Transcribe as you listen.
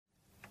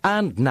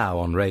And now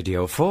on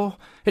Radio 4,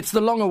 it's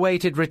the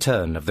long-awaited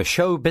return of the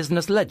show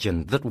business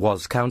legend that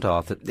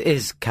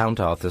is Count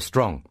Arthur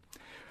Strong.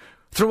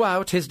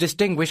 Throughout his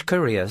distinguished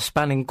career,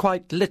 spanning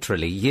quite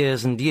literally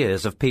years and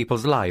years of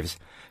people's lives,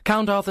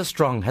 Count Arthur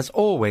Strong has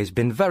always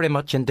been very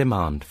much in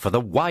demand for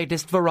the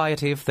widest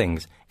variety of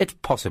things it's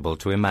possible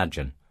to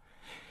imagine.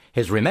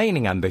 His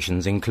remaining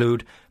ambitions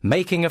include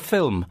making a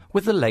film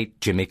with the late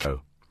Jimmy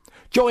Crowe.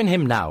 Join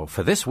him now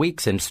for this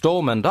week's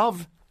instalment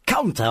of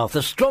Count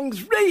Arthur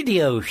Strong's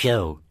Radio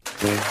Show.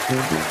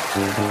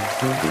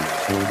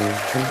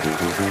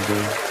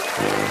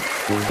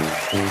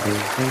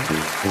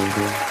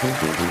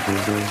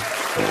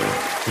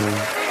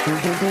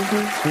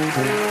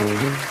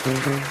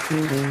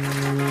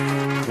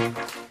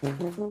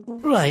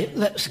 Right,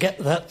 let's get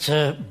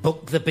that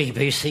book the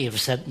BBC have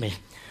sent me.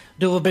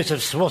 Do a bit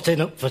of swatting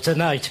up for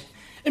tonight.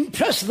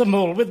 Impress them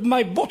all with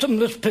my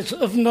bottomless pit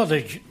of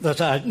knowledge that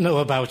I know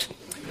about.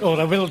 Or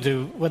I will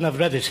do when I've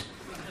read it.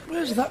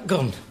 Where's that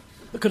gone?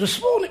 I could have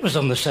sworn it was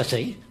on the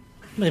settee.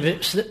 Maybe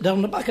it slipped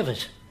down the back of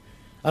it.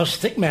 I'll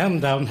stick my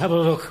hand down, have a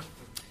look.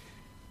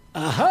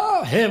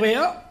 Aha, here we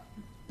are.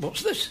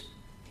 What's this?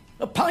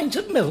 A pint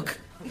of milk?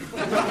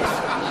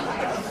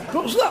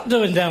 What's that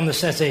doing down the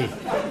settee?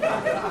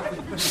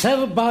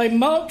 Sell by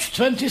March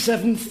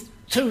 27th,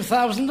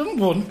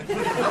 2001.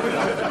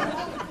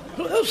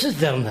 What else is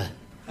down there?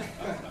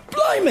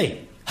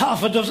 Blimey,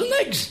 half a dozen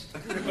eggs.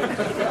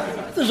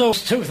 There's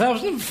almost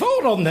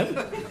 2004 on them.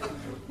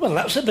 Well,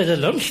 that's a bit of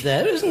lunch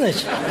there, isn't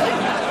it?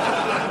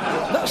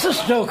 That's a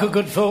stroke of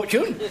good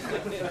fortune.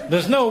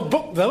 There's no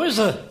book, though, is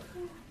there?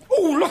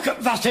 Oh, look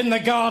at that in the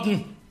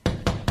garden.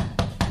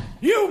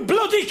 You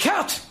bloody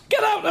cat!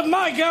 Get out of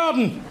my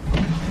garden!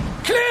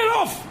 Clear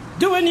off!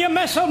 Doing your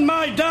mess on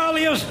my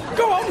dahlias.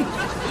 Go on!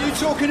 Are you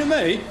talking to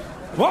me?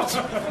 What?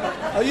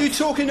 Are you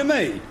talking to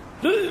me?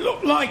 Does it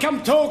look like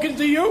I'm talking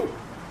to you?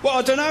 Well,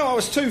 I don't know. I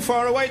was too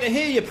far away to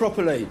hear you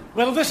properly.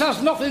 Well, this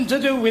has nothing to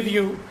do with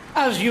you,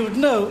 as you'd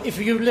know if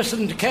you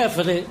listened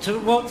carefully to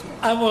what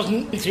I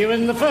wasn't with you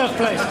in the first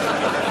place.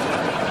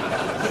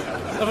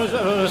 I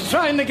was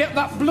trying to get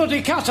that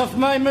bloody cat off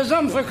my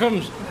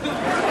mesanthocums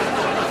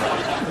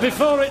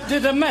before it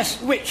did a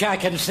mess, which I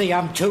can see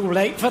I'm too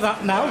late for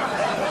that now,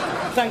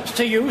 thanks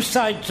to you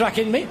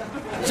sidetracking me,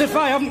 as if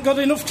I haven't got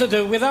enough to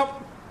do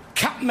without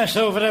cat mess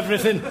over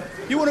everything.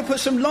 You want to put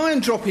some lion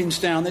droppings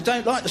down? They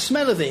don't like the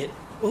smell of it.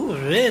 Oh,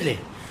 really?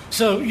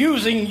 So,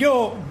 using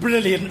your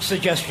brilliant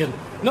suggestion,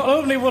 not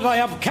only would I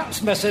have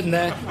cat's mess in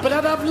there, but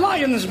I'd have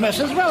lion's mess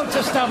as well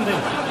to stand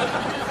in.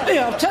 Hey,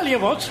 I'll tell you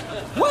what,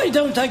 why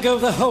don't I go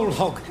the whole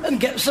hog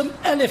and get some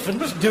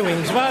elephant's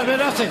doings while we're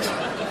at it?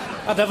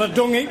 I'd have a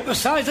dung heap the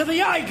size of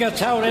the Eiger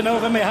towering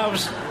over my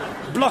house,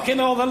 blocking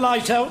all the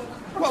light out.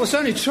 Well, I was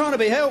only trying to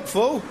be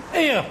helpful.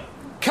 Here,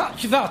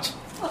 catch that.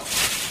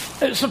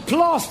 It's a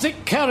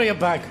plastic carrier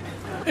bag.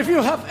 If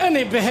you have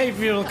any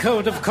behavioural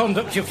code of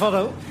conduct you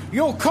follow,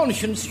 your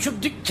conscience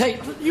should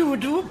dictate that you would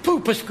do a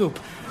pooper scoop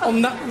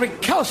on that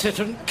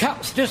recalcitrant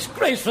cat's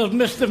disgraceful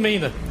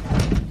misdemeanour.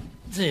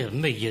 Dear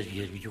me,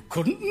 you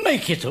couldn't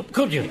make it up,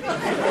 could you?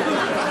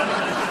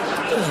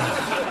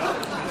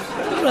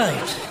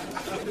 Right.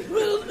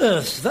 Well,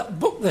 earth, that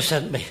book they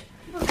sent me.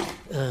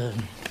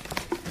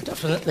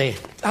 Definitely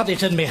had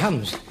it in my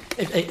hands.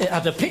 It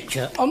had a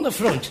picture on the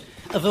front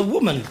of a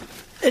woman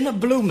in a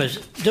bloomers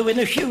doing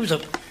her shoes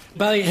up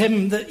by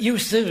him that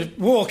used to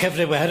walk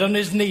everywhere on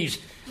his knees.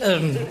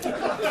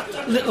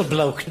 Little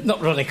bloke,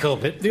 not Ronnie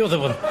Corbett, the other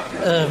one.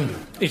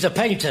 He's a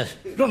painter.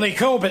 Ronnie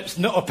Corbett's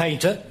not a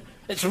painter.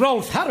 It's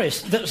Rolf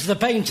Harris that's the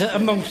painter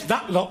amongst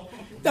that lot.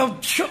 Now,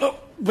 shut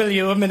up, will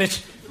you, a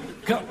minute?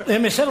 Can't hear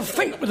myself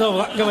think with all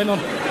that going on.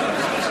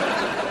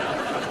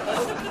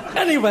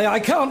 Anyway, I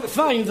can't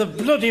find the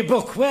bloody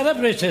book,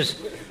 wherever it is.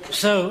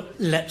 So,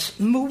 let's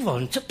move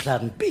on to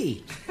plan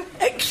B.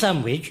 Egg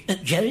sandwich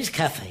at Jerry's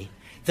Cafe.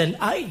 Then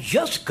I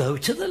just go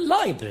to the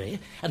library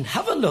and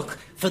have a look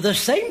for the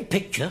same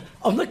picture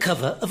on the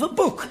cover of a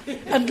book.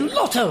 And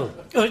lotto,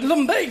 or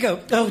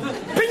lumbago, oh,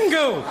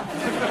 bingo!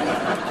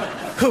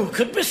 Who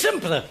could be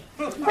simpler?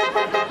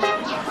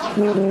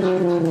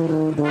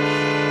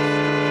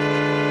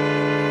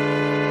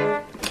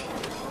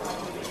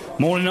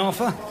 Morning,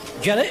 Arthur.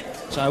 Jerry?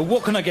 So,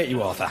 what can I get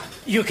you, Arthur?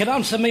 You can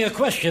answer me a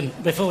question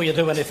before you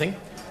do anything.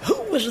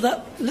 Who was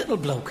that little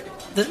bloke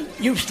that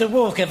used to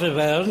walk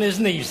everywhere on his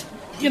knees?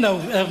 You know,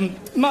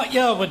 Mark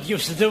Yarwood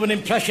used to do an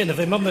impression of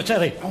him on the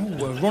telly.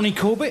 Oh, Ronnie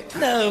Corbett?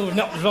 No,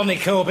 not Ronnie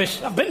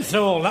Corbett. I've been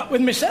through all that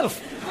with myself.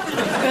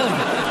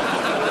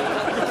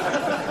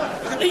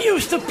 He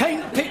used to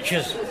paint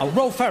pictures. Oh,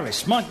 Rolf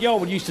Harris. Mike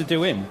Yarwood used to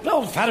do him.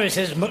 Rolf Harris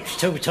is much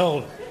too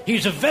tall.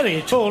 He's a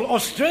very tall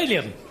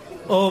Australian.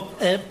 Or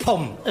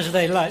POM, as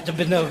they like to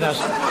be known as.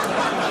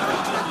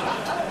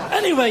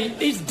 Anyway,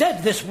 he's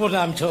dead, this one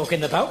I'm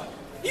talking about.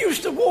 He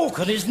used to walk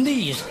on his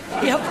knees.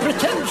 He had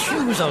pretend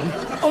shoes on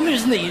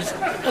his knees,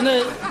 and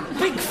a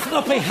big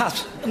floppy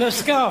hat and a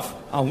scarf.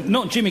 Oh,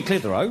 not Jimmy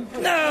Clitheroe?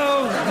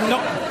 No,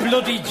 not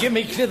bloody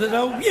Jimmy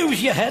Clitheroe.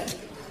 Use your head.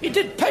 He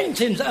did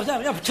paintings,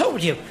 I've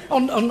told you,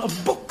 on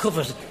book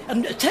covers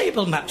and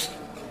table maps.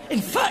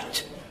 In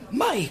fact,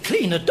 my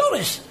cleaner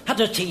Doris had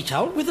a tea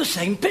towel with the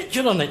same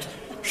picture on it,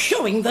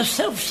 showing the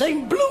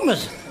self-same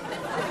bloomers.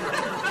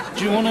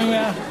 Do you want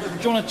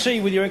a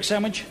tea with your egg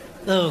sandwich?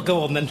 Oh,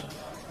 go on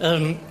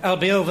then. I'll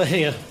be over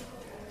here.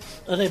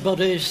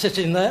 Anybody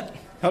sitting there?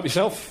 Help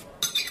yourself.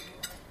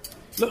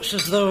 Looks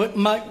as though it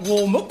might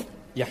warm up.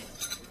 Yeah.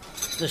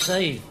 They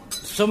say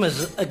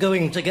summers are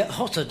going to get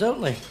hotter,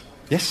 don't they?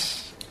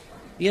 Yes.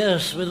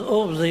 Yes, with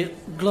all the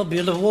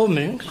globular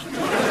warmings.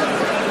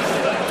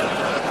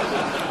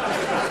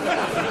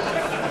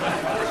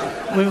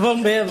 We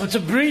won't be able to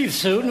breathe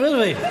soon, will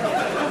we?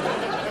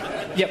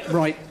 Yep,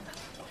 right.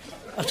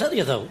 I tell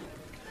you, though,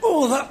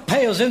 all that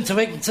pales into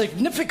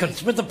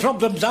insignificance with the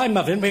problems I'm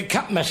having with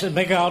cat mess in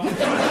my garden.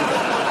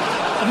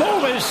 I'm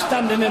always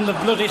standing in the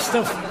bloody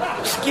stuff,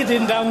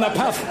 skidding down the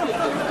path.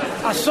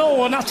 I saw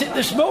one at it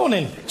this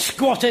morning,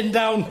 squatting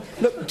down.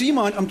 Look, do you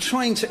mind? I'm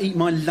trying to eat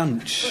my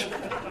lunch.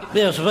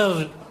 Yes,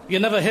 well, you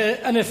never hear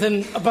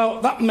anything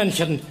about that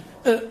mentioned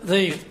at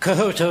the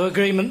Kyoto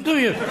Agreement, do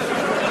you?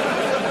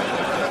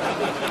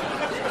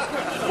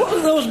 What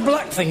are those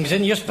black things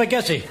in your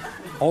spaghetti?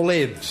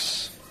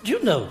 Olives. Do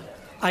you know,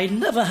 I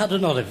never had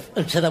an olive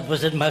until I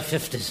was in my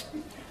 50s.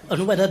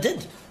 And when I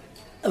did,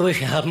 I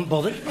wish I hadn't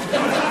bothered.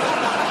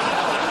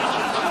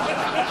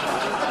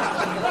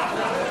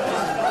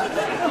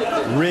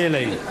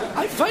 Really?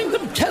 I find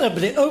them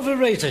terribly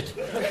overrated.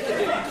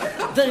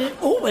 They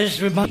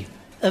always remind me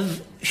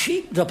of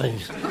sheep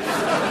droppings.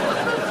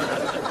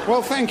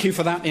 Well, thank you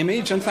for that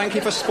image, and thank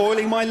you for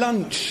spoiling my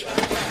lunch.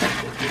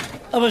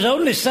 I was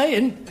only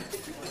saying,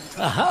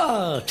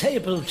 aha,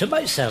 table to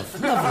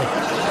myself. Lovely.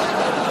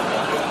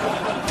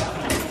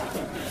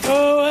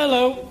 Oh,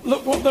 hello.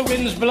 Look what the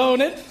wind's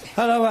blowing in.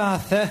 Hello,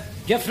 Arthur.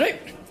 Geoffrey,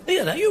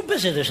 here, are you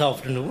busy this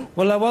afternoon?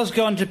 Well, I was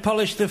going to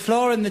polish the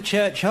floor in the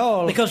church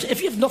hall. Because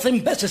if you've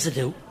nothing better to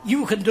do,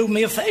 you can do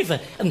me a favour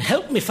and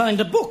help me find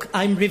a book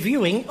I'm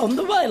reviewing on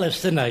the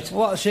wireless tonight.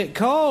 What's it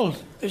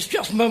called? It's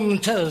just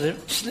momentarily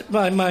slipped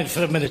my mind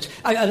for a minute.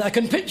 I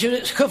can picture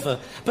its cover,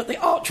 but the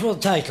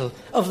Archwood title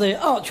of the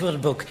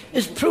Archwood book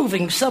is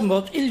proving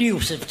somewhat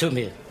elusive to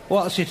me.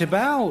 What's it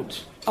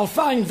about? I'll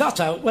find that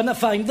out when I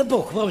find the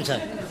book, won't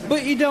I?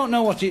 But you don't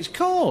know what it's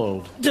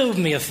called. Do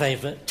me a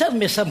favour. Tell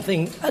me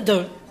something I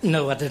didn't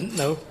know.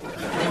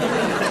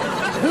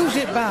 Who's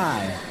it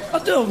by? I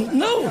don't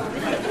know.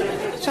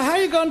 So how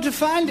are you going to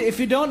find it if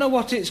you don't know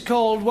what it's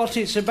called, what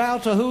it's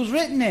about, or who's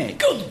written it?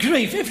 Good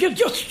grief, if you'd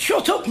just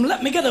shut up and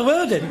let me get a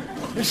word in,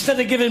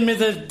 instead of giving me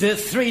the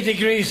 3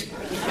 degrees.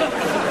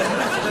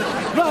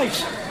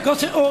 Right,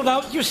 got it all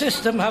out your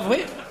system, have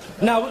we?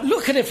 Now,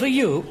 luckily for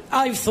you,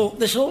 I've thought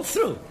this all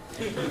through.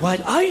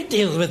 While I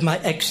deal with my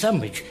egg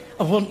sandwich,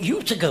 I want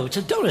you to go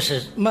to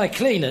Doris's, my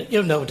cleaner,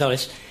 you know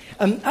Doris,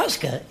 and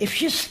ask her if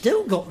she's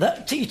still got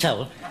that tea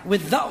towel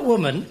with that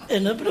woman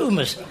in her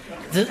bloomers.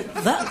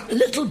 That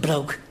little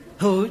bloke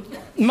who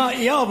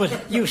Marty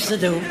Yarwood used to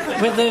do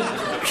with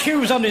the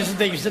shoes on his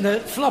knees and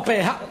a floppy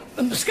hat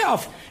and a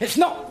scarf. It's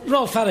not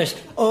Rolf Harris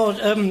or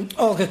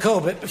Olga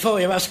Corbett, before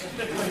you ask.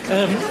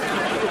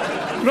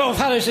 Rolf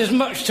Harris is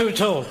much too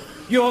tall.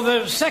 You're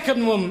the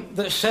second one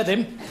that said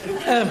him.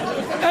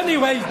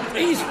 Anyway,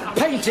 he's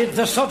painted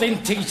the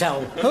sodding tea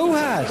towel. Who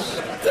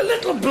has? The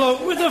little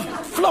bloke with the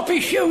floppy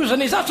shoes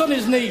and his hat on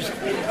his knees.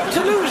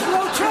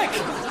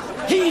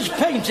 Toulouse-Lautrec. He's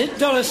painted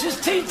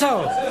Doris's tea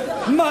towel.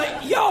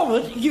 Mike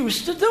Yarwood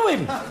used to do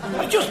him.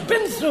 I've just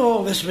been through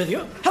all this with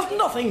you. Have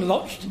nothing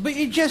lodged. But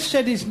you just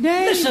said his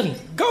name. Listen,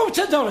 go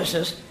to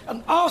Doris's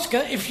and ask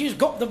her if she's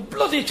got the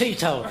bloody tea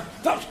towel.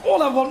 That's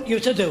all I want you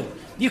to do.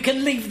 You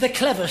can leave the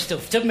clever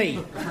stuff to me.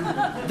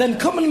 Then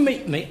come and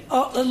meet me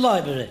at the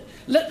library.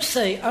 Let's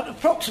say at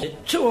approximately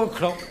 2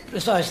 o'clock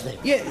precisely.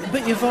 Yeah,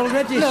 but you've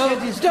already said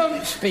his...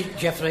 Don't speak,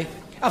 Geoffrey.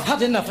 I've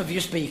had enough of you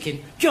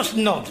speaking. Just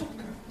nod.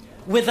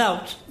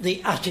 Without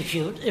the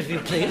attitude, if you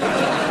please.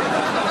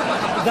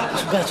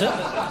 That's better.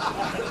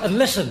 And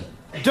listen,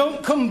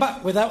 don't come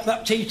back without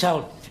that tea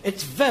towel.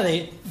 It's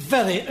very,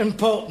 very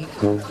important.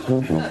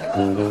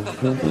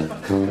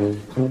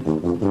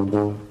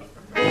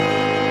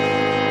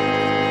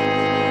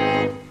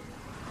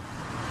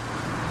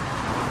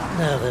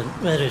 Now then,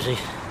 where is he?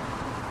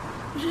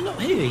 Is he not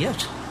here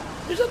yet?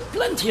 He's had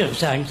plenty of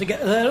time to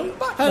get there and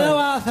back. Hello, there.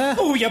 Arthur.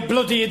 Oh, you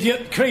bloody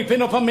idiot,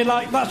 creeping up on me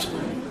like that.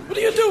 What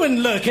are you doing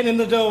lurking in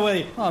the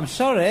doorway? Oh, I'm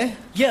sorry.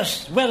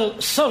 Yes, well,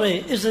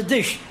 sorry is a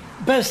dish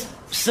best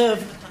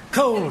served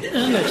cold,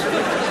 isn't it?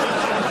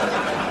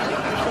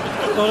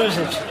 Or is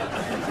it?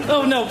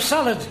 Oh, no,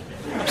 salad.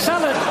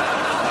 Salad.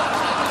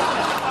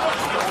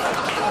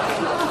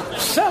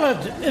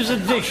 Salad is a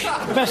dish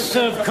best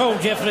served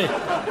cold, Geoffrey.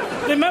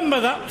 Remember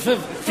that for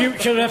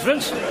future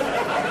reference.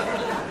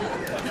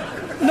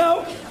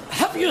 Now,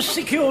 have you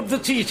secured the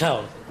tea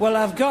towel? Well,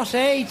 I've got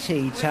a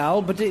tea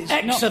towel, but it's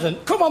Excellent.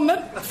 not... Come on,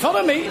 then.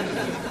 Follow me.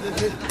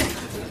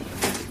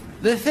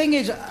 The thing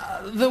is,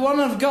 the one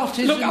I've got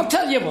is... Look, I'll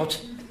tell you what.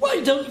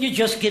 Why don't you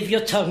just give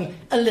your tongue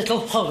a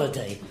little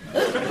holiday?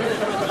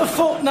 A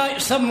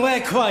fortnight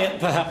somewhere quiet,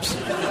 perhaps.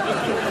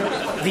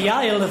 The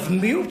Isle of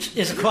Mute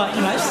is quite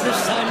nice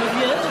this time of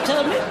year,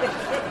 tell me.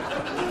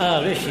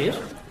 Ah, there she is.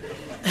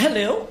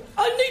 Hello,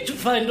 I need to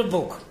find a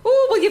book.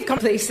 Oh, well, you've come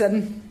to place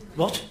then.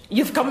 What?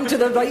 You've come to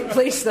the right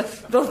place,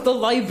 the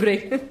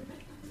library.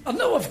 I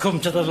know I've come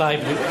to the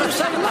library. What's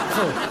that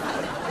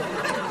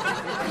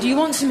for? Do you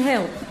want some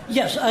help?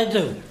 Yes, I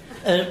do.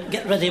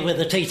 Get ready with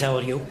the tea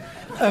towel, you.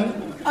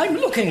 I'm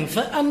looking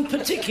for a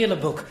particular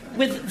book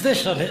with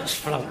this on its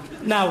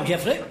front. Now,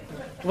 Geoffrey.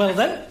 Well,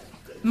 then.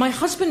 My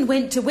husband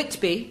went to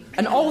Whitby,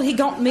 and all he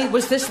got me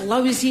was this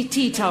lousy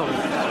tea towel.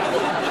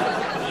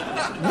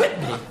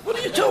 Whitby? What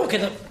are you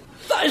talking about?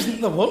 That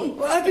isn't the one.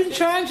 Well, I've been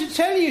trying to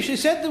tell you. She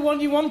said the one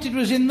you wanted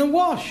was in the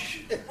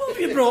wash. What have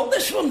you brought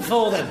this one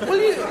for, then?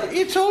 Well,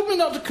 you told me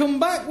not to come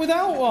back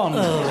without one.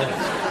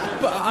 Oh.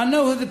 But I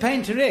know who the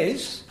painter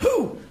is.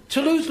 Who?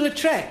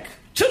 Toulouse-Lautrec.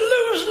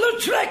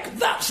 Toulouse-Lautrec,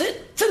 that's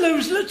it.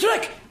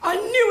 Toulouse-Lautrec. I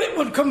knew it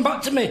would come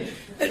back to me.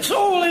 It's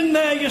all in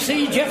there, you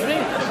see, Geoffrey.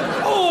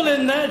 All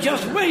in there,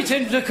 just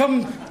waiting to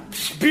come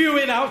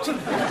spewing out.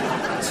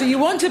 So you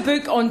want a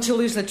book on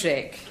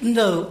Toulouse-Lautrec?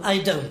 No, I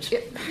don't.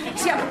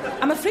 See,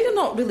 I'm afraid I'm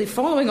not really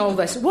following all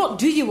this. What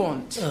do you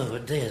want? Oh,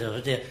 dear, oh,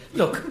 dear.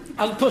 Look,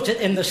 I'll put it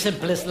in the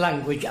simplest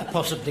language I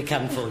possibly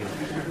can for you.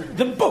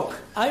 The book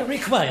I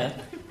require,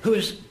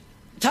 whose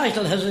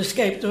title has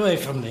escaped away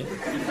from me,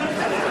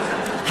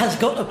 has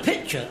got a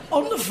picture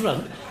on the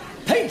front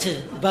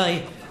painted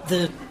by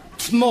the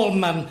small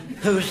man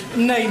whose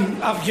name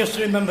I've just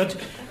remembered,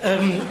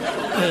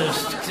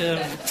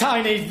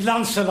 Tiny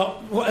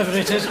Lancelot, whatever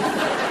it is.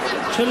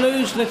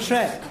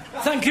 Toulouse-Lautrec.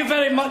 Thank you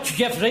very much,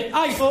 Geoffrey.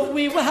 I thought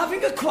we were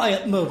having a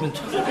quiet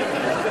moment.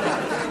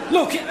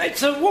 Look,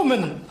 it's a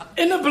woman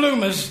in a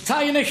bloomers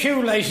tying her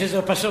shoelaces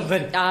up or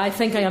something. I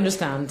think I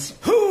understand.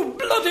 Who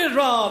bloody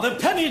raw, the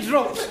penny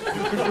dropped.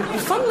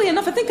 Funnily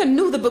enough, I think I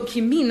know the book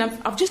you mean.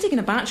 I've just taken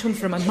a batch home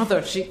from my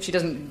mother. She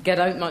doesn't get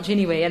out much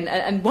anyway,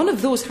 and one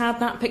of those had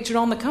that picture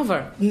on the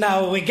cover.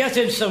 Now we're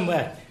getting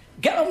somewhere.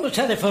 Get on the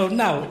telephone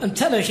now and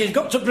tell her she's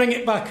got to bring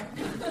it back.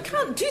 I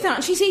can't do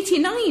that. She's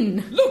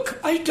 89. Look,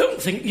 I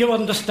don't think you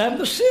understand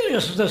the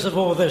seriousness of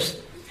all this.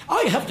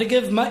 I have to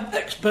give my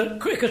expert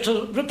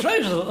cricketer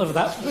reprisal of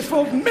that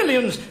before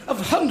millions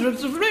of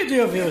hundreds of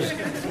radio viewers.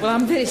 Well,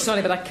 I'm very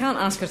sorry, but I can't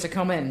ask her to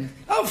come in.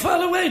 How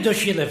far away does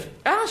she live?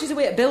 She's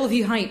away at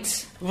Bellevue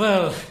Heights.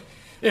 Well,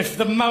 if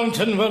the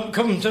mountain won't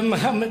come to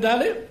Muhammad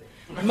Ali,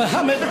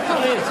 Muhammad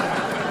Ali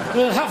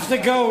will have to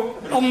go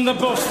on the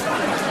bus.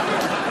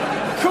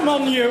 Come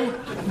on, you.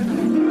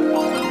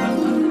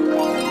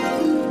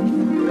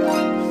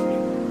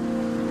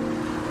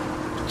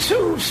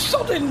 Two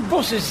sodding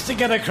buses to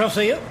get across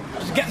here.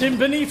 It's getting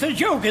beneath a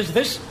joke, is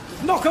this?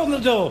 Knock on the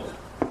door.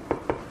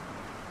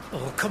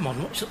 Oh, come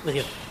on, what's up with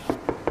you?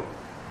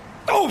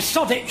 Oh,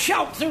 sod it,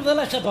 shout through the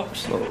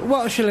letterbox.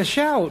 What shall I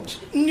shout?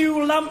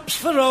 New lamps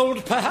for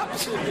old,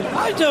 perhaps?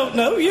 I don't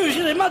know, use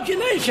your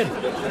imagination.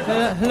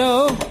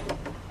 Hello?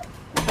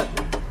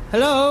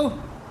 Hello?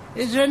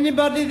 Is there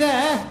anybody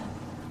there?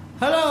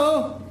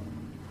 Hello?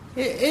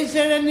 Is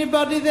there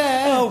anybody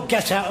there? Oh,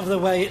 get out of the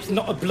way, it's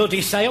not a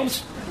bloody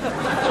séance.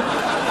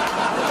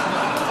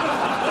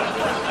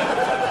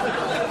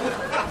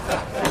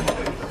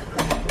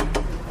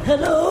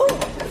 Hello?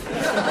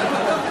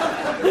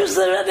 Is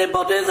there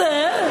anybody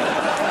there?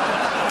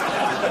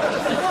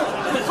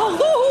 Hello?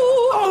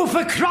 Oh,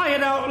 for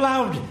crying out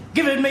loud,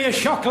 giving me a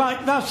shock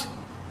like that.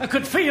 I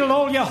could feel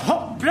all your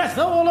hot breath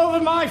all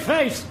over my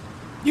face.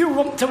 You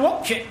want to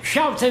watch it,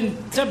 shouting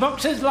to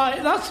boxes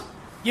like that?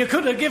 You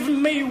could have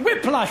given me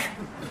whiplash.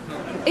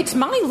 It's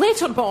my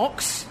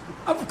letterbox.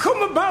 I've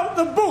come about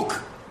the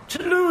book,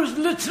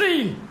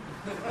 Toulouse-Lautrec.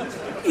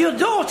 Your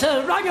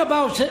daughter rang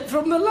about it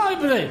from the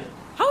library.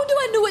 How do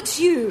I know it's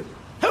you?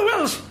 Who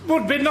else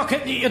would be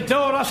knocking at your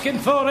door asking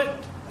for it?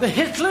 The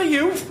Hitler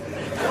Youth?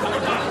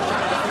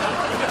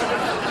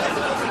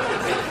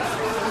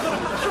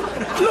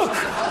 Look.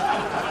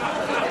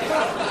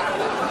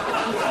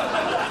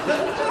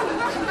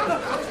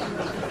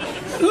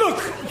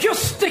 Look,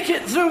 just stick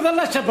it through the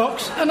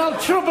letterbox and I'll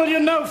trouble you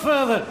no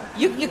further.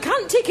 You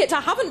can't take it. I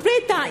haven't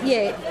read that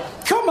yet.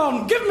 Come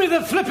on, give me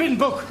the flipping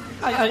book.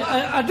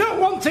 I don't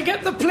want to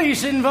get the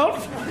police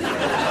involved.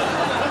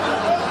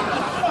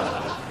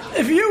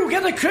 If you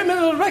get a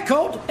criminal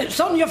record, it's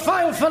on your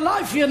file for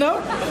life, you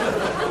know.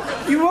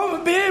 You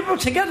won't be able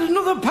to get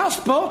another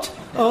passport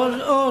or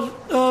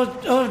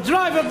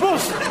drive a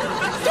bus.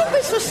 Don't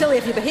be so silly.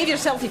 If you behave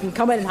yourself, you can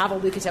come in and have a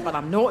look at it, but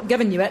I'm not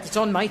giving you it. It's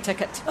on my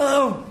ticket.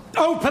 Oh,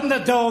 open the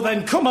door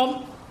then, come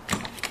on.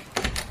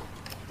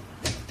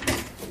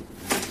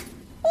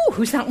 Oh,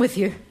 who's that with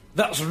you?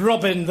 That's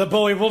Robin, the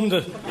boy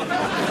wonder.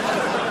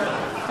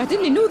 I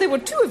didn't know there were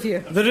two of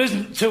you. There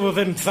isn't two of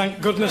him, thank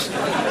goodness.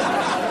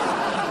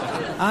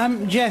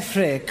 I'm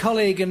Geoffrey,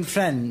 colleague and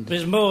friend.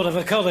 He's more of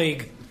a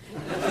colleague.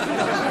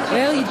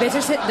 Well, you'd better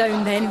sit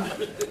down then.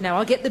 Now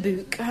I'll get the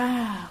book.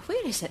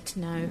 Where is it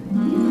now?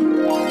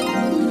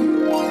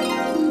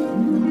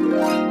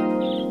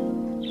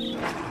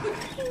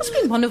 Must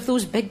be one of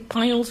those big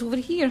piles over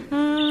here.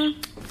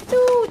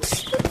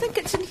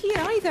 lights in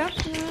here either.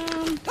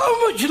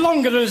 How much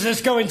longer is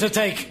this going to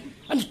take?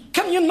 And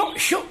can you not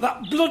shut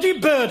that bloody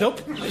bird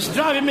up? It's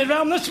driving me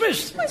round the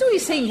twist. Why are you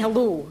saying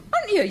hello?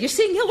 Aren't you? You're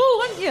saying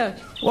hello, aren't you?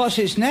 What's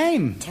its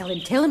name? Tell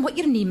him what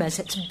your name is.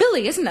 It's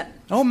Billy, isn't it?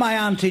 Oh, my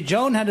Auntie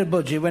Joan had a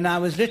budgie when I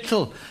was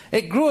little.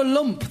 It grew a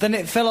lump, then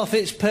it fell off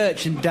its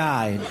perch and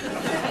died.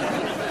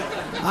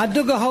 I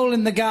dug a hole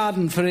in the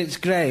garden for its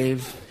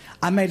grave.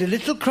 I made a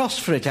little cross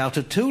for it out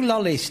of 2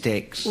 lolly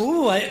sticks.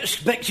 Oh, I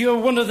expect you're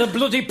one of the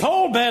bloody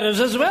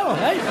pallbearers as well,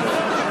 eh?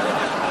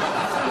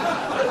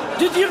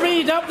 Did you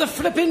read out the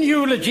flipping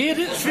eulogy at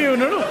its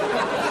funeral?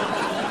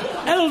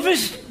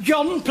 Elvis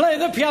John play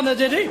the piano,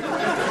 did he? Oh,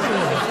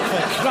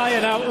 for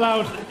crying out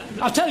loud.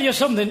 I'll tell you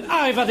something,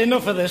 I've had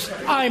enough of this.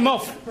 I'm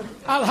off.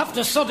 I'll have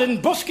to sod in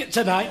busket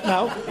tonight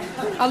now.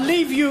 I'll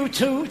leave you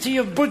two to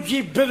your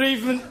budgie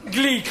bereavement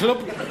glee club.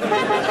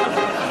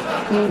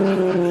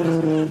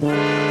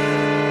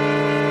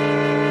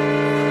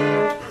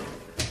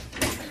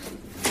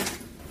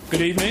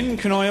 Good evening,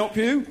 can I help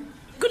you?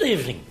 Good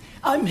evening.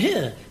 I'm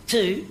here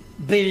to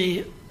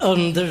be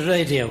on the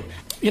radio.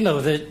 You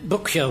know, the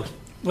book show,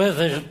 where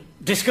they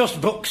discuss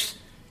books.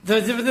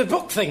 The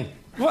book thing,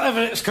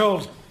 whatever it's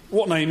called.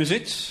 What name is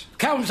it?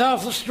 Count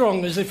Arthur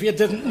Strong, as if you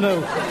didn't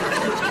know.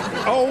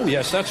 Oh,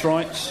 yes, that's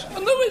right. I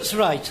know it's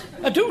right.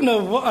 I do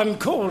know what I'm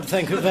called,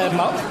 thank you very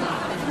much.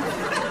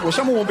 Well,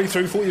 someone will be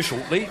through for you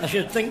shortly. I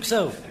should think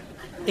so.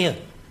 Here,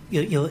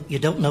 you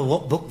don't know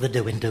what book they're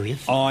doing, do you?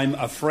 I'm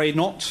afraid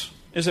not.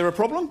 Is there a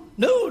problem?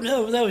 No,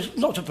 there's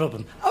not a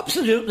problem.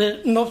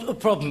 Absolutely not a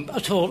problem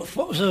at all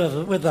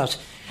whatsoever with that.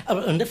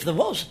 And if there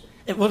was,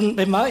 it wouldn't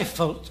be my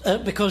fault,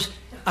 because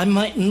I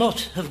might not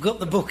have got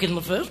the book in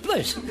the first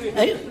place.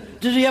 Eh?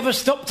 Did you ever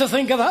stop to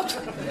think of that?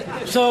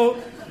 So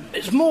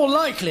it's more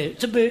likely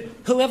to be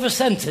whoever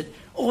sent it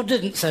or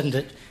didn't send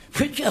it,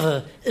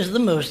 whichever is the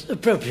most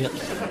appropriate.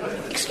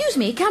 Excuse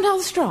me, Count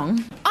Arthur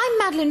Strong. I'm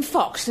Madeline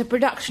Fox, the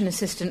production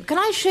assistant. Can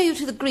I show you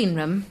to the green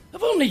room?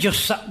 I've only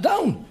just sat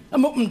down.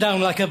 I'm up and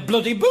down like a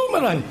bloody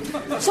boomerang.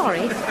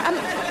 Sorry.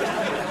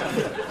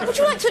 Would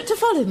you like to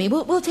follow me?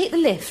 We'll take the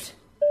lift.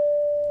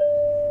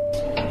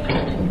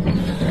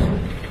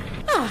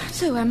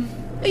 So, are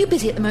you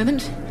busy at the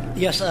moment?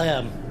 Yes, I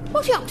am.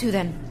 What are you up to,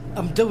 then?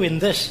 I'm doing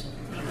this.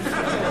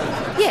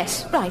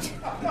 Yes, right.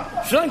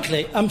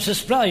 Frankly, I'm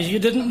surprised you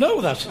didn't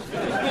know that.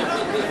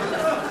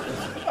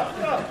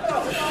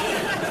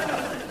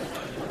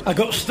 I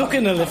got stuck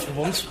in a lift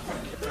once.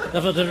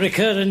 I've had a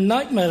recurring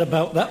nightmare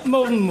about that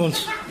more than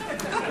once.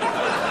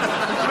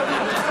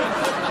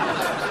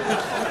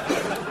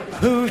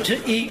 Who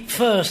to eat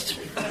first?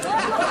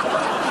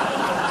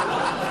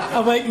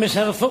 I wake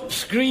myself up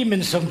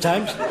screaming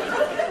sometimes.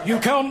 You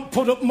can't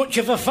put up much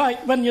of a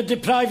fight when you're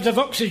deprived of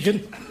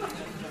oxygen.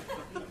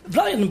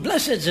 Brian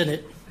Blessed's in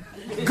it,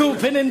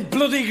 gulping in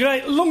bloody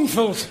great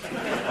lungfuls.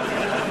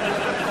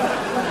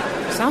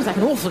 Sounds like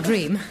an awful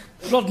dream.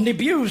 Rodney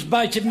Bewes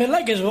biting my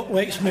leg is what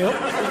wakes me up.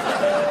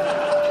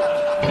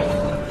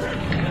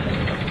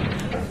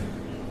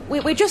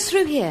 We're just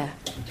through here.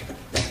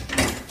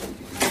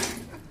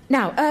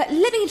 Now,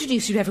 let me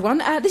introduce you to everyone.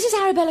 This is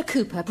Arabella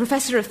Cooper,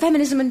 Professor of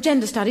Feminism and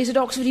Gender Studies at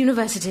Oxford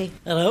University.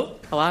 Hello.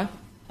 Hello.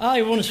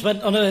 I once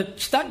went on a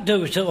stag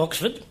do to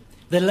Oxford.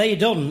 They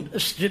laid on a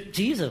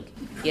stripteaser.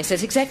 Yes,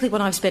 that's exactly what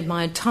I've spent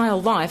my entire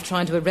life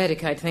trying to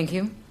eradicate, thank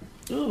you.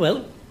 Oh,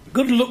 well,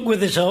 good luck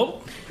with it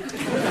all.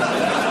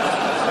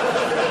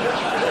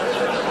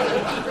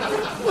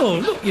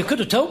 Oh, look, you could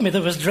have told me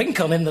there was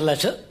drink on in the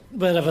letter,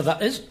 wherever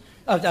that is.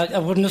 I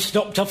wouldn't have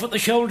stopped off at the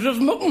Shoulder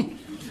of Mutton.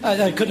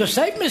 I could have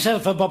saved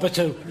myself a bob or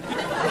two.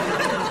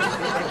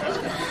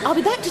 I'll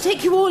be back to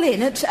take you all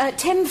in at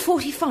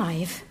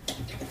 10:45.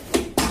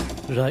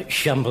 Right,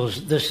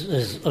 shambles. This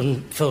is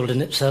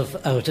unfolding itself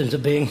out into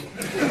being.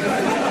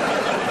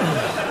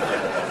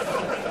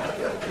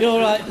 You all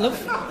right, love?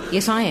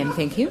 Yes, I am,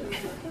 thank you.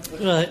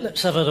 Right,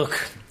 let's have a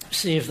look.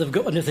 See if they've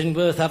got anything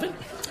worth having.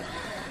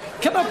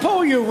 Can I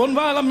pour you one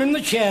while I'm in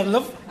the chair,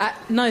 love?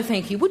 No,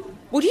 thank you.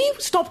 Would you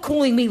stop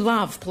calling me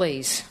love,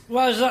 please?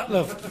 Why is that,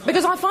 love?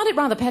 Because I find it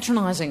rather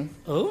patronising.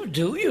 Oh,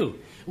 do you?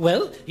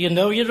 Well, you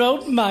know your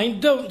own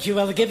mind, don't you?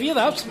 I'll give you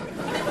that.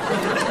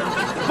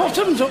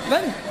 Bottoms up,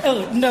 then.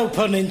 Oh, no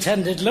pun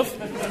intended, love.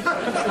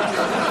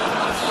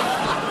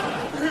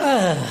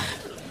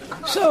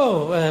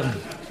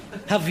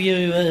 Have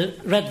you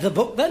read the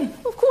book, then?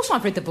 Of course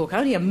I've read the book.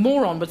 Only a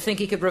moron would think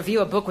he could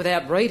review a book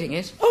without reading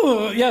it.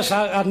 Oh, yes,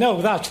 I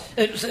know that.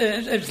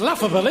 It's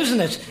laughable, isn't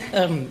it?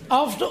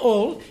 After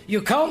all,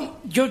 you can't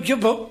judge a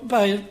book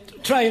by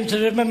trying to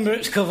remember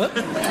its cover.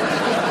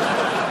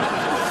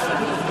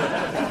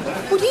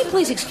 Would you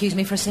please excuse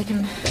me for a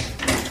second?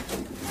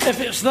 If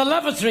it's the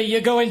lavatory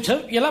you're going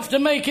to, you'll have to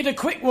make it a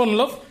quick one,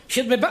 love.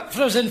 She'll be back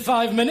for us in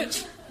 5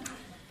 minutes.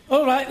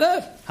 All right,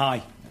 there.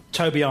 Hi,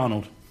 Toby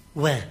Arnold.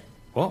 Where?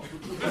 What?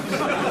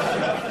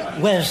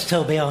 Where's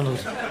Toby Arnold?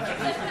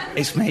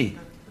 It's me.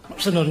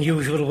 That's an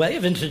unusual way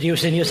of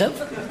introducing yourself.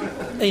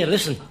 Here,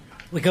 listen.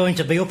 We're going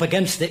to be up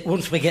against it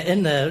once we get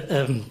in there,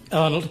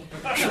 Arnold.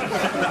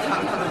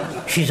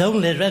 She's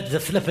only read the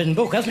flipping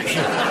book, hasn't she?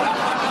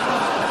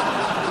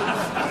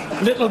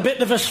 Little bit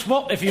of a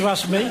swat, if you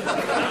ask me.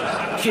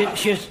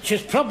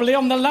 She's probably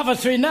on the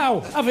lavatory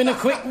now, having a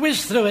quick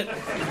whiz through it.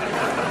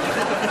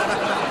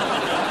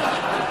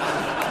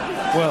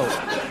 Well,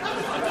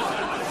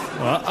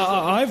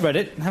 I've read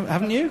it,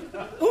 haven't you?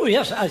 Oh,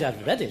 yes,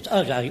 I've read it.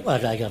 I've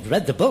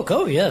read the book,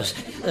 oh, yes.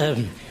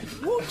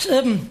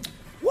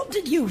 What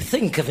did you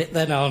think of it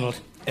then, Arnold?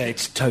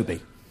 It's Toby.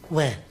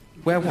 Where?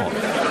 Where what?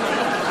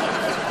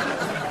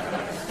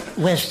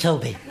 Where's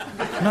Toby?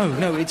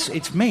 No,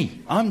 it's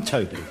me. I'm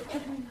Toby.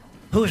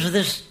 Who's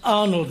this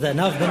Arnold, then,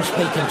 I've been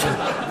speaking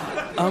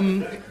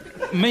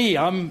to? Me,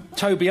 I'm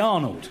Toby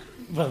Arnold.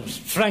 Well,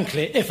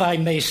 frankly, if I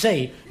may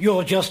say,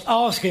 you're just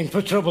asking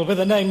for trouble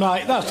with a name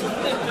like that.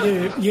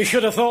 You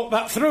should have thought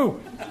that through.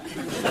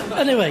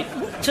 Anyway,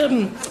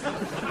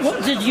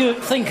 what did you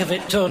think of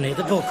it, Tony,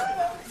 the book?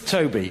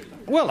 Toby.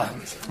 Well, I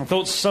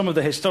thought some of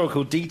the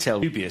historical detail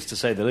dubious, to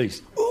say the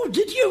least. Oh,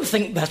 did you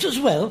think that as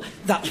well?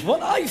 That's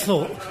what I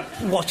thought.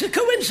 What a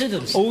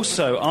coincidence.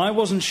 Also, I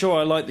wasn't sure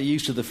I liked the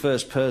use of the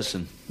first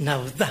person.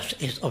 Now, that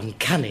is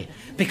uncanny,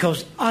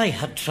 because I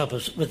had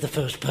troubles with the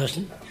first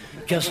person.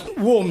 Just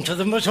warm to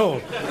them at all.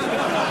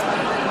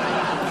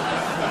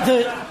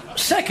 The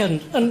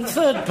second and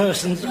third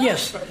persons,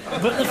 yes,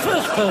 but the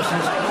first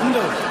persons,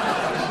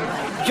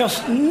 no.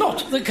 Just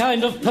not the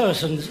kind of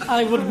persons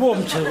I would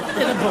warm to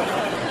in a book.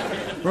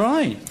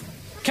 Right.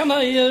 Can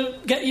I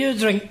get you a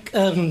drink,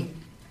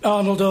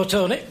 Arnold or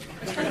Tony?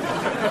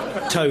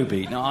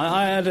 Toby. No,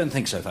 I don't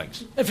think so,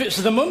 thanks. If it's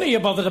the money you're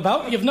bothered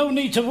about, you've no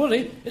need to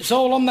worry. It's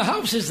all on the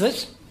house, is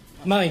this?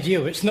 Mind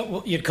you, it's not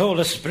what you'd call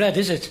a spread,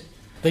 is it?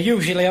 They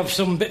usually have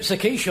some bits of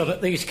quiche on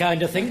at these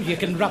kind of things you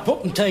can wrap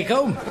up and take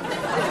home.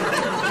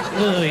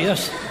 Oh,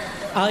 yes.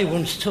 I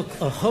once took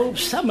a whole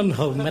salmon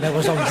home when I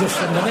was on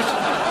Just a Minute.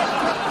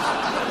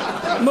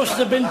 Must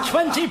have been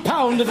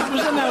 £20 if it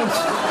was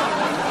announced.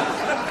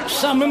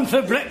 Salmon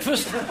for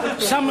breakfast,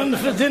 salmon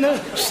for dinner,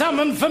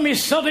 salmon for me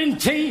sodding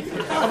tea.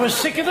 I was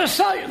sick of the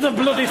sight of the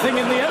bloody thing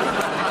in the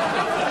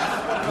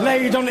end.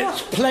 Laid on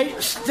its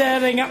plate,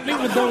 staring at me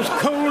with those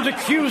cold,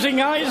 accusing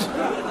eyes.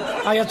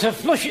 I had to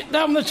flush it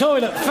down the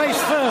toilet,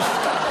 face first,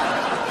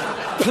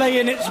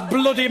 playing its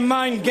bloody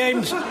mind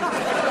games.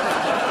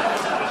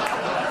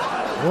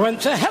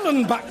 Went to hell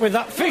and back with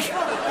that fish.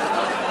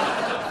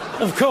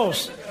 Of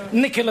course,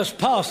 Nicholas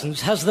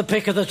Parsons has the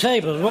pick of the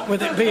table, what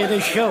with it being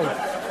his show.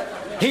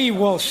 He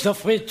was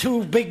stuffed with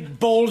 2 big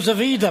balls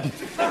of Edam.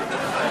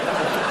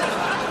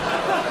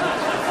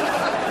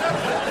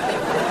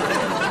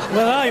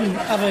 Well, I'm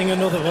having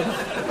another one.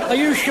 Are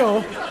you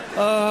sure?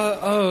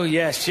 Oh,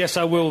 yes,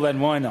 I will then,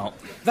 why not?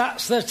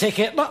 That's the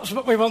ticket, that's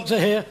what we want to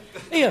hear.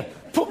 Here,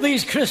 put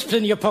these crisps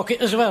in your pocket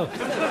as well.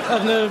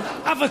 And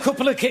have a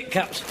couple of Kit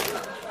Kats.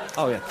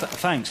 Oh, yeah,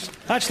 thanks.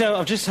 Actually,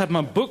 I've just had my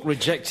book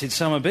rejected,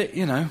 so I'm a bit,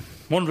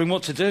 wondering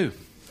what to do.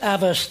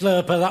 Have a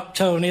slurp of that,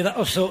 Tony,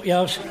 that'll sort you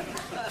out.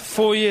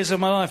 4 years of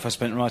my life I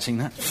spent writing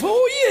that.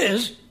 4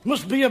 years?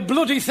 Must be a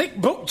bloody thick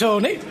book,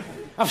 Tony.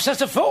 I've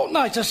set a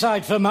fortnight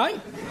aside for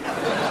mine.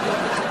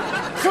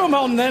 Come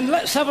on, then,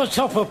 let's have a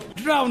top-up.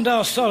 Drown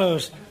our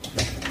sorrows.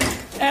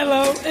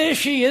 Hello, here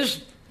she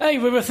is. Hey,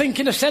 we were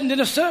thinking of sending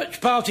a search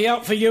party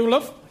out for you,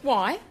 love.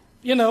 Why?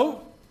 You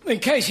know, in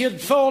case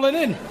you'd fallen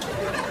in.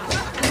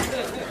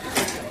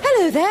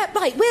 Hello there.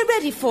 Right, we're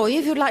ready for you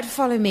if you'd like to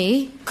follow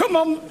me. Come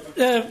on,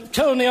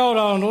 Tony or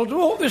Arnold,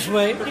 walk this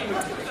way.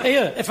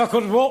 Here, if I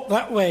could walk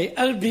that way,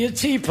 I'd be a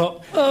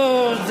teapot.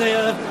 Oh,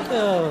 dear.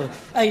 Oh.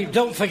 Hey,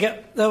 don't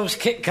forget those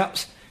Kit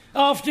Kats.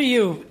 After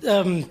you,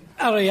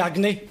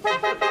 Ariadne.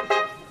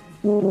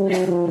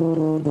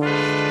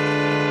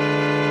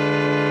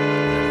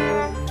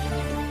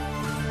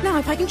 Now,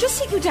 if I can just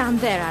sit you down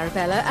there,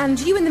 Arabella, and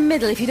you in the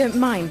middle, if you don't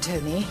mind,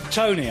 Tony.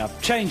 Tony,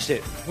 I've changed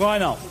it. Why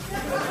not?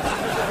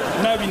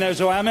 Nobody knows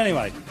who I am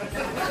anyway.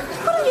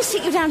 Why don't you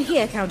sit you down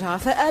here, Count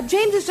Arthur?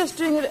 James is just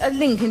doing a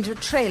link into a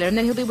trailer, and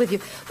then he'll be with you.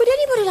 Would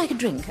anybody like a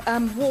drink?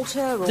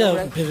 Water or...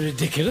 Don't be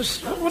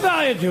ridiculous. What would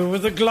I do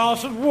with a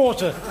glass of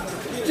water?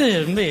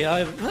 Dear me,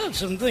 I've had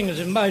some things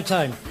in my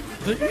time,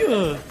 but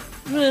you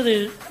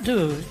really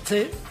do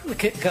take the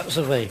Kit Kats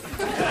away.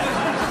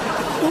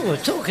 Oh, we're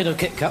talking of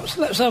Kit Kats.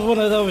 Let's have one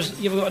of those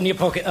you've got in your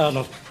pocket,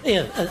 Arnold.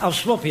 Here, I'll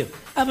swap you.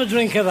 Have a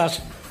drink of that.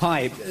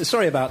 Hi,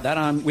 sorry about that,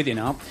 I'm with you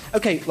now.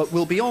 OK, look,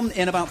 we'll be on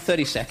in about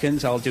 30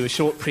 seconds. I'll do a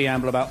short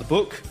preamble about the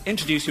book,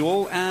 introduce you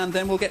all, and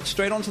then we'll get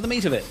straight on to the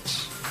meat of it.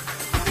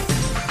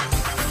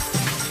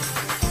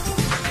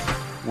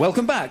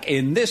 Welcome back.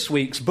 In this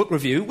week's book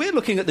review, we're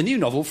looking at the new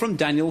novel from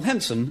Daniel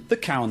Henson, The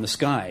Cow in the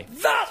Sky.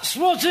 That's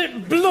what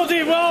it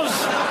bloody was!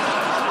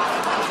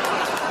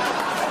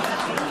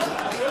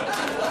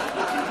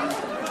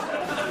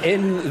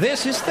 In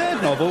this, his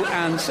third novel,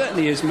 and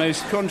certainly his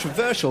most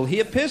controversial, he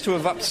appears to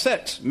have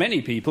upset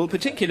many people,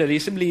 particularly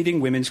some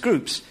leading women's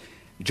groups.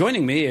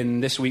 Joining me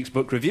in this week's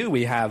book review,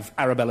 we have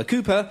Arabella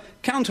Cooper,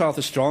 Count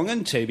Arthur Strong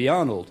and Toby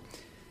Arnold.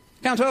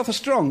 Count Arthur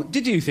Strong,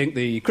 did you think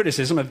the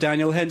criticism of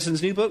Daniel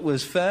Henson's new book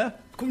was fair?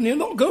 Couldn't you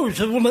not go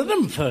to one of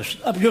them first?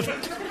 I've just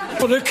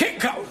put a Kit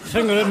Kat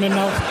finger in my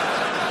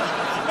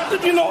mouth.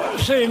 Did you not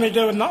see me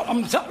doing that?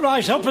 I'm sat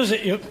right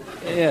opposite you.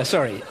 Yeah,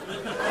 sorry.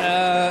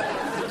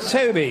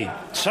 Toby.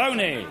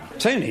 Tony.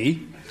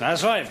 Tony?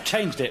 That's right, I've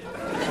changed it.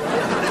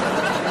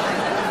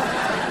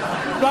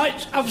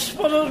 Right, I've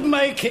spotted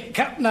my Kit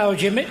Kat now,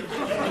 Jimmy.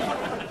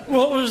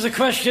 What was the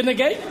question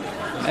again?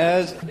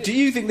 Do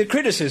you think the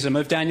criticism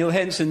of Daniel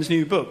Henson's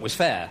new book was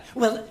fair?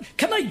 Well,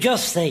 can I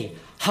just say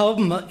how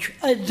much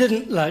I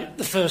didn't like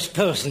the first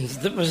persons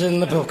that was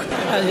in the book?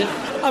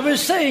 I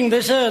was saying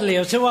this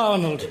earlier to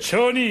Arnold.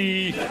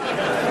 Tony.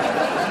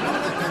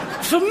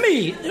 For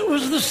me, it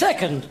was the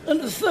second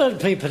and the third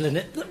people in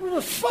it that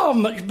were far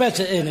much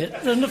better in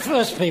it than the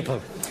first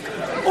people.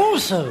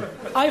 Also,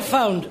 I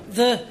found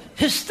the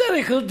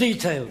hysterical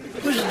detail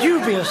was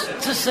dubious,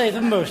 to say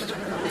the most.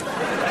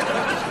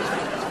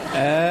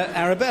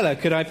 Arabella,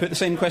 could I put the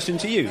same question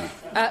to you?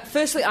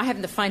 Firstly, I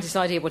haven't the faintest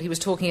idea what he was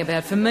talking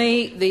about. For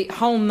me, the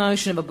whole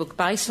notion of a book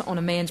based on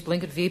a man's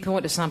blinkered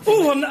viewpoint is something...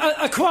 Oh, and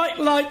I quite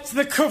liked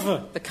the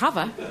cover. The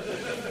cover?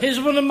 He's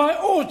one of my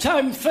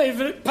all-time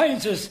favourite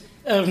painters,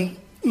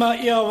 Mark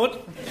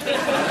Yarwood.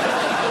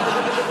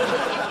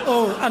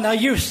 Oh, and I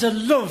used to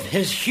love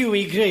his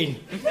Huey Green.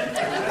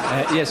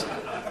 Yes.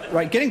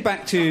 Right, getting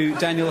back to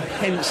Daniel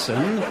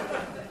Henson,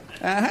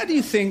 how do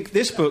you think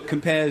this book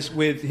compares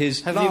with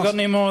his Have you got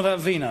any more of that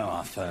vino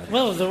I've heard?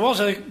 Well, there was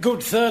a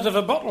good third of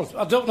a bottle.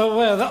 I don't know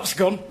where that's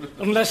gone,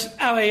 unless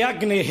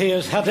Ariadne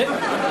here's had it.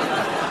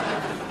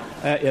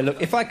 Yeah,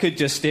 look, if I could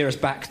just steer us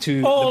back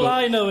to All the book...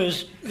 I know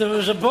is there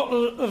was a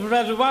bottle of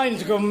red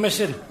wine's gone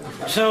missing.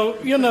 So,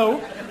 you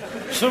know,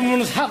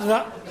 someone's had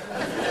that.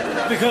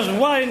 Because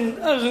wine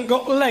hasn't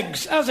got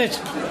legs, has it?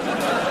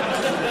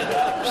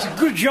 It's a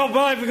good job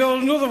I've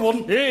got another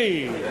one.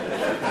 Hey!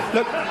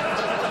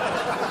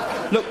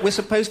 Look, we're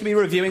supposed to be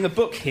reviewing a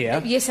book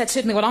here. Yes, that's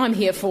certainly what I'm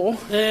here for.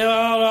 There you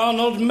are,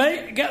 Arnold,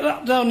 mate. Get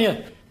that down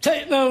you.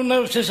 Take no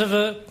notice of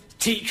a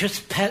teacher's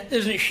pet,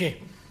 isn't she?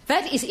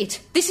 That is it.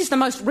 This is the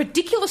most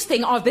ridiculous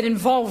thing I've been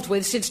involved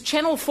with since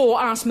Channel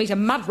 4 asked me to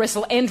mud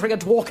wrestle Andrea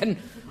Dworkin.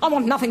 I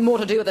want nothing more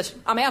to do with it.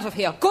 I'm out of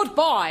here.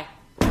 Goodbye.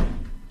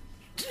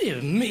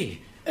 Dear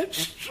me.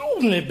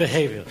 Extraordinary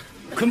behaviour.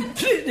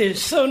 Completely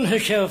sewn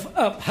herself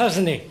up,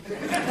 hasn't he?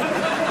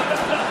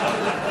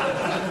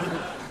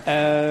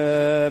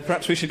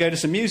 Perhaps we should go to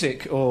some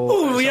music, or...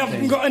 Oh, we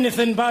haven't got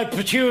anything by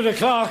Petula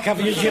Clark, have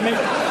you, Jimmy?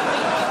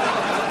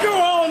 Go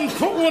on,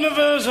 put one of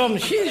hers on.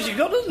 She's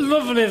got a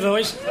lovely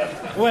voice.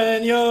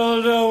 When you're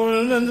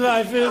alone and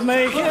life is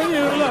making you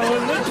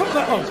lonely. Put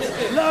that on.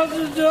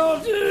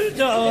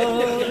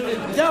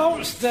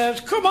 Downstairs.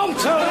 Come on,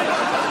 Tony.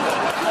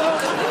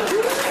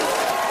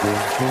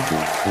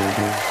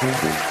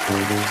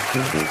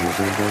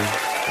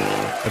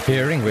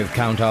 Appearing with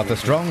Count Arthur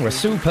Strong were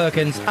Sue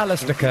Perkins,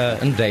 Alistair Kerr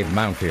and Dave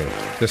Mountfield.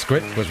 The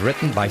script was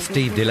written by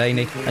Steve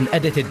Delaney and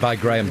edited by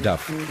Graham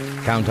Duff.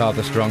 Count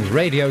Arthur Strong's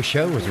radio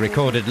show was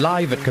recorded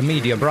live at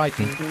Comedia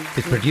Brighton,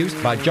 is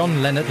produced by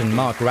John Leonard and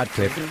Mark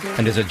Radcliffe,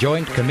 and is a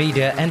joint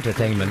Comedia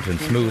Entertainment and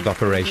Smooth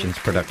Operations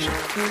production.